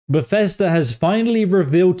Bethesda has finally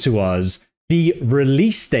revealed to us the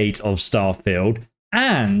release date of Starfield,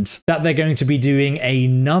 and that they're going to be doing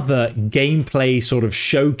another gameplay sort of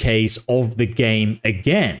showcase of the game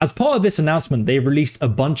again. As part of this announcement, they released a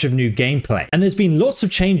bunch of new gameplay, and there's been lots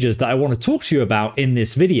of changes that I want to talk to you about in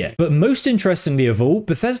this video. But most interestingly of all,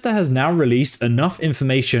 Bethesda has now released enough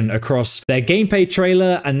information across their gameplay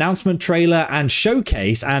trailer, announcement trailer, and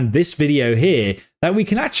showcase, and this video here, that we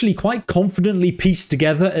can actually quite confidently piece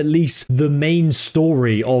together at least the main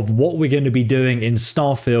story of what we're going to be doing in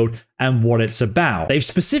Starfield and what it's about. They've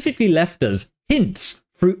specifically left us hints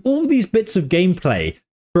through all these bits of gameplay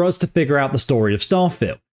for us to figure out the story of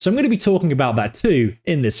Starfield. So I'm going to be talking about that too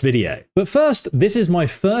in this video. But first, this is my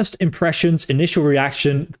first impressions, initial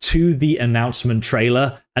reaction to the announcement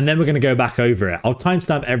trailer, and then we're going to go back over it. I'll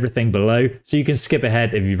timestamp everything below so you can skip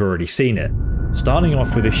ahead if you've already seen it. Starting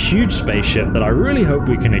off with a huge spaceship that I really hope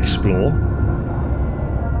we can explore.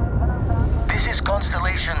 This is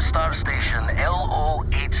Constellation Star Station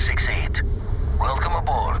LO868. Welcome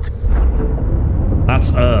aboard.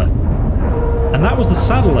 That's Earth. And that was the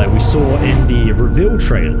satellite we saw in the reveal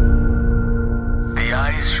trailer. The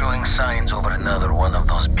eye's showing signs over another one of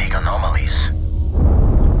those big anomalies.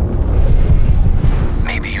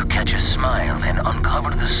 Maybe you catch a smile and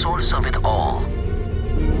uncover the source of it all.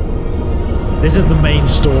 This is the main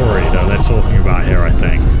story that they're talking about here, I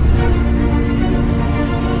think.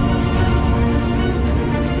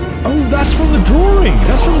 Oh, that's from the drawing!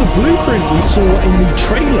 That's from the blueprint we saw in the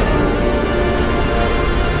trailer!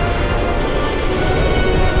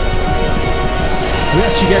 We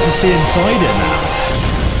actually get to see inside it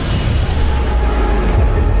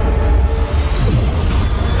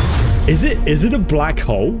now. Is it a black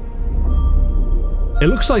hole? It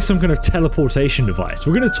looks like some kind of teleportation device.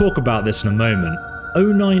 We're going to talk about this in a moment.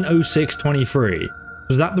 090623.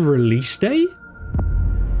 Was that the release date?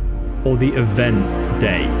 Or the event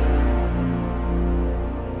day?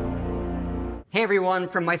 Hey everyone,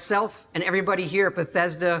 from myself and everybody here at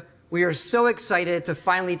Bethesda, we are so excited to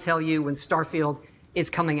finally tell you when Starfield is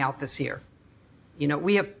coming out this year. You know,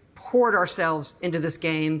 we have poured ourselves into this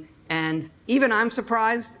game, and even I'm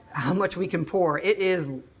surprised how much we can pour. It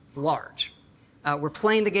is large. We're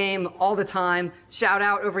playing the game all the time. Shout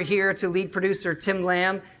out over here to lead producer Tim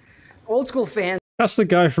Lamb. Old school fans. That's the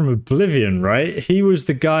guy from Oblivion, right? He was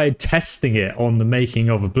the guy testing it on the making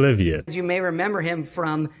of Oblivion. You may remember him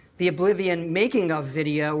from the Oblivion making of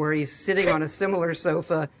video where he's sitting on a similar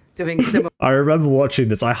sofa doing similar. I remember watching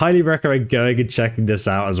this. I highly recommend going and checking this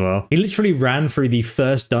out as well. He literally ran through the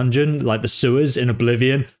first dungeon, like the sewers in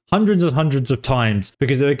Oblivion, hundreds and hundreds of times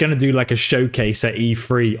because they were going to do like a showcase at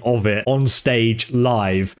E3 of it on stage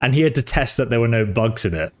live, and he had to test that there were no bugs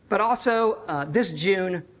in it. But also, this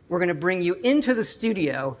June, we're going to bring you into the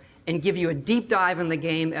studio and give you a deep dive in the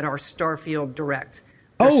game at our Starfield Direct.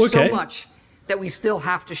 There's so much that we still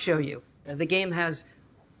have to show you. The game has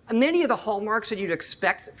many of the hallmarks that you'd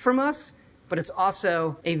expect from us, but it's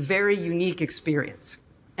also a very unique experience.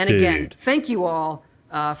 And again, thank you all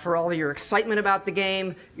for all of your excitement about the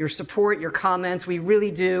game, your support, your comments. We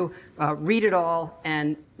really do read it all.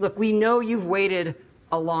 And look, we know you've waited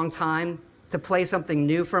a long time to play something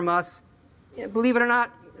new from us. Believe it or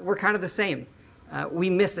not, we're kind of the same. We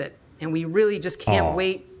miss it, and we really just can't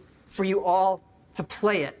wait for you all to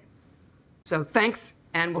play it. So thanks,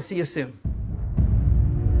 and we'll see you soon.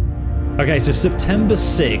 Okay, so September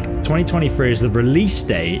 6th, 2023 is the release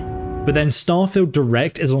date, but then Starfield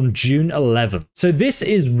Direct is on June 11th. So this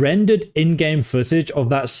is rendered in-game footage of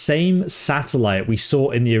that same satellite we saw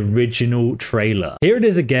in the original trailer. Here it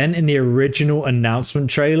is again in the original announcement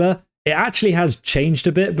trailer. It actually has changed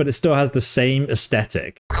a bit, but it still has the same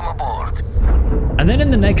aesthetic. Come aboard. And then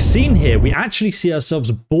in the next scene here, we actually see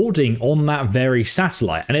ourselves boarding on that very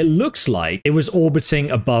satellite. And it looks like it was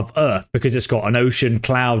orbiting above Earth because it's got an ocean,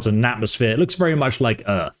 clouds, and an atmosphere. It looks very much like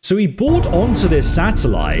Earth. So we board onto this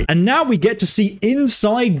satellite, and now we get to see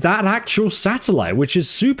inside that actual satellite, which is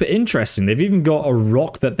super interesting. They've even got a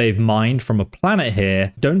rock that they've mined from a planet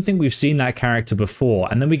here. Don't think we've seen that character before.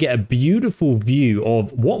 And then we get a beautiful view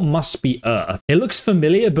of what must be Earth. It looks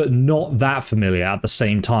familiar, but not that familiar at the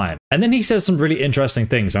same time. And then he says some really interesting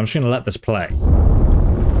things. I'm just going to let this play.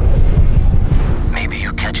 Maybe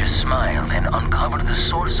you catch a smile and uncover the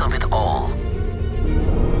source of it all.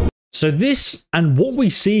 So this, and what we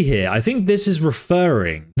see here, I think this is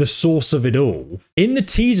referring the source of it all. In the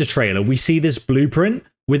teaser trailer, we see this blueprint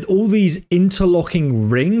with all these interlocking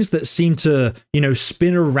rings that seem to,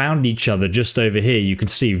 spin around each other just over here. You can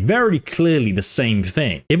see very clearly the same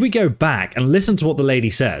thing. If we go back and listen to what the lady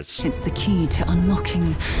says. It's the key to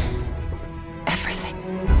unlocking everything.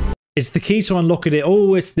 It's the key to unlocking it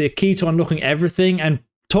all. It's the key to unlocking everything. And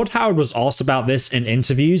Todd Howard was asked about this in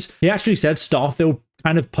interviews. He actually said Starfield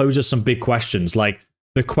kind of poses some big questions, like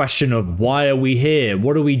the question of why are we here?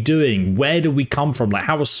 What are we doing? Where do we come from? Like,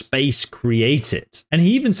 how was space created? And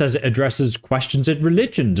he even says it addresses questions in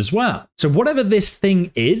religion as well. So whatever this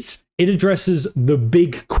thing is, it addresses the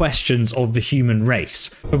big questions of the human race.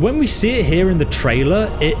 But when we see it here in the trailer,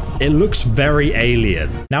 it looks very alien.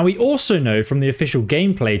 Now, we also know from the official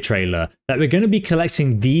gameplay trailer that we're going to be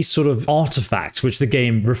collecting these sort of artifacts, which the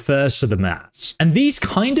game refers to them as. And these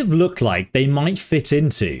kind of look like they might fit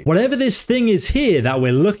into whatever this thing is here that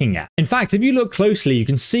we're looking at. In fact, if you look closely, you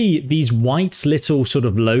can see these white little sort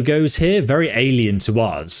of logos here, very alien to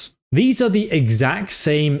us. These are the exact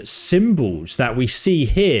same symbols that we see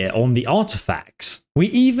here on the artifacts. We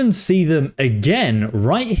even see them again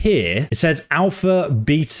right here. It says Alpha,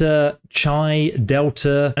 Beta, Chi,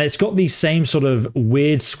 Delta, and it's got these same sort of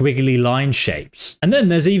weird squiggly line shapes. And then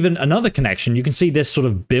there's even another connection. You can see this sort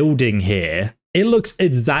of building here. It looks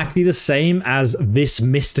exactly the same as this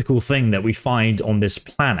mystical thing that we find on this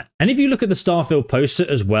planet. And if you look at the Starfield poster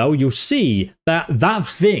as well, you'll see that that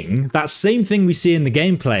same thing we see in the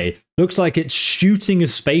gameplay, looks like it's shooting a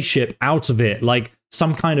spaceship out of it, like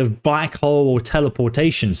some kind of black hole or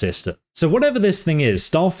teleportation system. So whatever this thing is,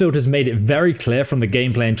 Starfield has made it very clear from the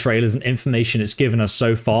gameplay and trailers and information it's given us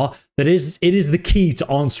so far that it is the key to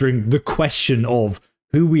answering the question of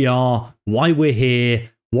who we are, why we're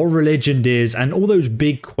here, what religion is, and all those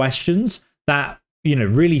big questions that, you know,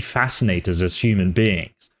 really fascinate us as human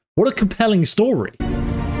beings. What a compelling story.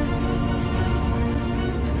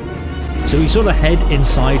 So we sort of head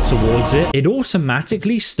inside towards it. It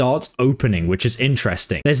automatically starts opening, which is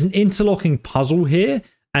interesting. There's an interlocking puzzle here,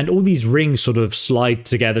 and all these rings sort of slide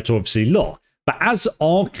together to obviously lock. But as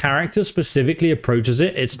our character specifically approaches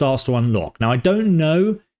it, it starts to unlock. Now, I don't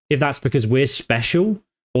know if that's because we're special,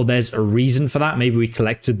 or there's a reason for that. Maybe we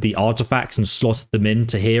collected the artifacts and slotted them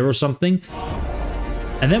into here or something.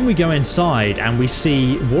 And then we go inside and we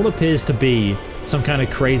see what appears to be some kind of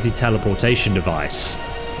crazy teleportation device.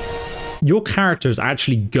 Your character is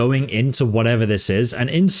actually going into whatever this is, and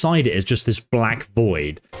inside it is just this black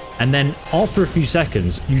void. And then after a few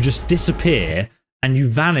seconds, you just disappear and you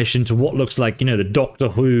vanish into what looks like, you know, the Doctor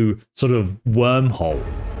Who sort of wormhole.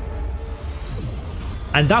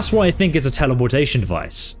 And that's why I think it's a teleportation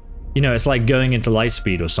device. You know, it's like going into light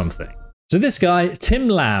speed or something. So this guy, Tim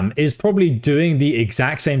Lamb, is probably doing the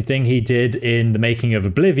exact same thing he did in the making of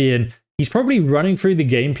Oblivion. He's probably running through the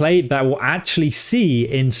gameplay that we'll actually see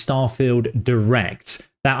in Starfield Direct.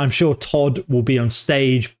 That I'm sure Todd will be on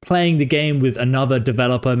stage playing the game with another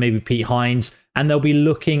developer, maybe Pete Hines, and they'll be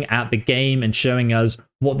looking at the game and showing us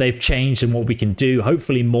what they've changed and what we can do.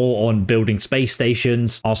 Hopefully more on building space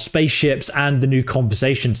stations, our spaceships, and the new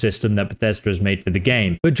conversation system that Bethesda has made for the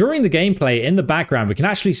game. But during the gameplay, in the background, we can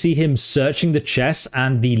actually see him searching the chests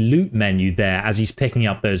and the loot menu there as he's picking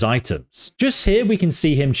up those items. Just here, we can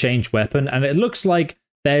see him change weapon, and it looks like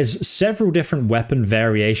there's several different weapon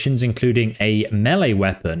variations, including a melee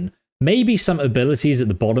weapon, maybe some abilities at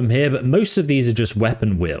the bottom here, but most of these are just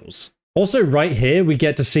weapon wheels. Also right here, we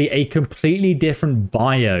get to see a completely different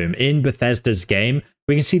biome in Bethesda's game.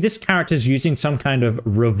 We can see this character is using some kind of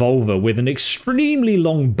revolver with an extremely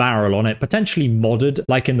long barrel on it, potentially modded,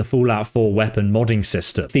 like in the Fallout 4 weapon modding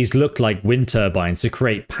system. These look like wind turbines to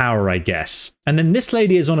create power, I guess. And then this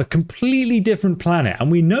lady is on a completely different planet,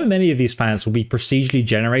 and we know many of these planets will be procedurally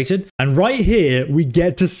generated. And right here, we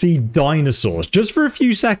get to see dinosaurs just for a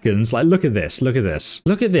few seconds. Like, look at this, look at this,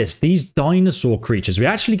 look at this. These dinosaur creatures, we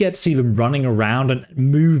actually get to see them running around and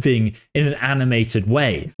moving in an animated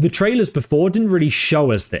way. The trailers before didn't really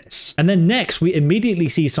show us this. And then next, we immediately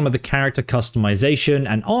see some of the character customization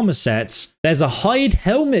and armor sets. There's a hide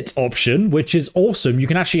helmet option, which is awesome. You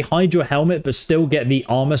can actually hide your helmet, but still get the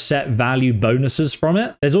armor set value bonuses from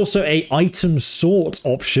it. There's also a item sort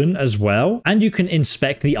option as well, and you can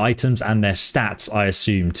inspect the items and their stats, I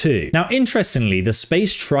assume too. Now, interestingly, the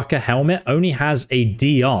Space Trucker helmet only has a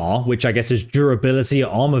DR, which I guess is durability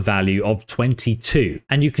or armor value of 22.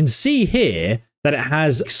 And you can see here that it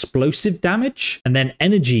has explosive damage, and then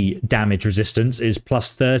energy damage resistance is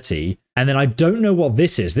plus 30. And then I don't know what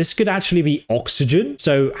this is. This could actually be oxygen.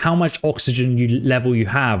 So how much oxygen level you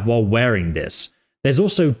have while wearing this. There's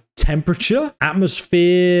also temperature,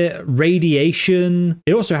 atmosphere, radiation.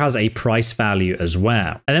 It also has a price value as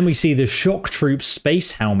well. And then we see the Shock Troop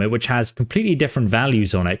space helmet, which has completely different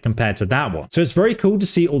values on it compared to that one. So it's very cool to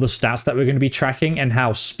see all the stats that we're going to be tracking and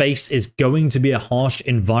how space is going to be a harsh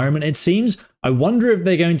environment, it seems. I wonder if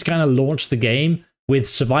they're going to kind of launch the game with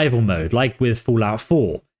survival mode, like with Fallout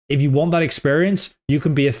 4. if you want that experience, you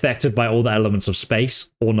can be affected by all the elements of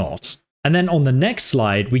space or not. And then on the next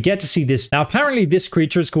slide, we get to see this. Now, apparently this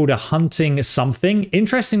creature is called a hunting something.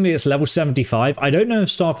 Interestingly, it's level 75. I don't know if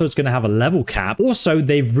Starfield's going to have a level cap. Also,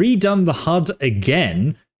 they've redone the HUD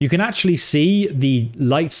again. You can actually see the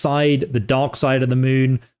light side, the dark side of the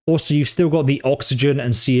moon. Also, you've still got the oxygen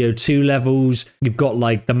and CO2 levels. You've got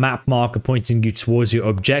like the map marker pointing you towards your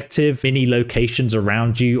objective, any locations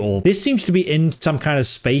around you, or this seems to be in some kind of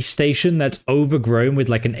space station that's overgrown with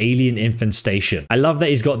like an alien infestation. I love that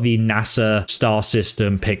he's got the NASA star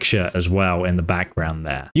system picture as well in the background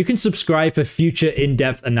there. You can subscribe for future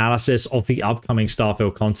in-depth analysis of the upcoming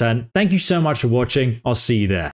Starfield content. Thank you so much for watching. I'll see you there.